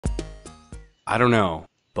I don't know,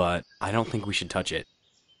 but I don't think we should touch it.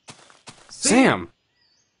 Sam!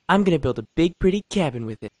 I'm gonna build a big pretty cabin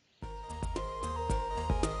with it.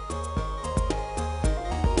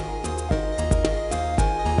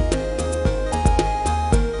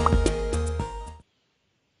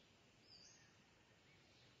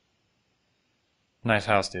 Nice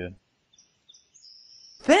house, dude.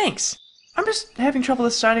 Thanks! I'm just having trouble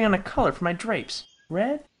deciding on a color for my drapes.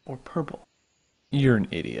 Red or purple? You're an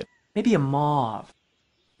idiot. Maybe a mauve.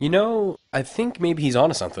 You know, I think maybe he's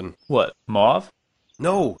onto something. What, mauve?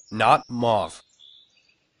 No, not mauve.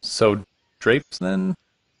 So, drapes then?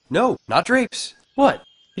 No, not drapes. What?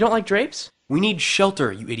 You don't like drapes? We need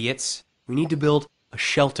shelter, you idiots. We need to build a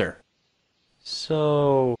shelter.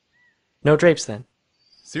 So... no drapes then.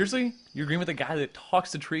 Seriously? You're agreeing with a guy that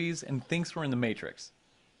talks to trees and thinks we're in the Matrix?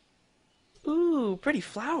 Ooh, pretty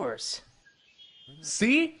flowers.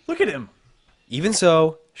 See? Look at him! Even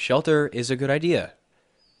so, shelter is a good idea.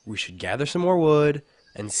 We should gather some more wood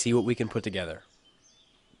and see what we can put together.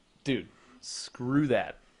 Dude, screw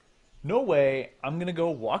that. No way I'm gonna go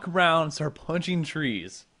walk around and start punching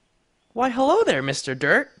trees. Why, hello there, Mr.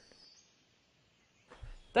 Dirt.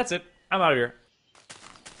 That's it. I'm out of here.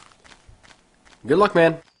 Good luck,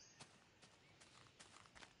 man.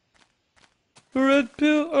 Red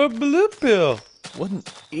pill or blue pill? What an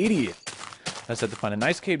idiot. I just had to find a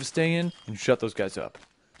nice cave to stay in and shut those guys up.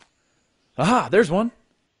 Aha, there's one.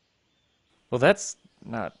 Well, that's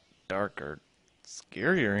not dark or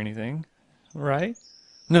scary or anything, right?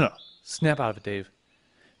 No, snap out of it, Dave.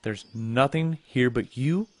 There's nothing here but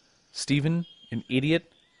you, Steven, an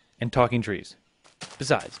idiot, and talking trees.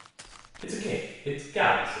 Besides, it's a cave. It's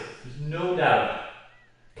got to be safe. There's no doubt about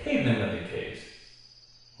it. Cavemen live in caves.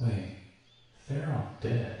 Wait, they're all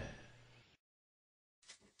dead.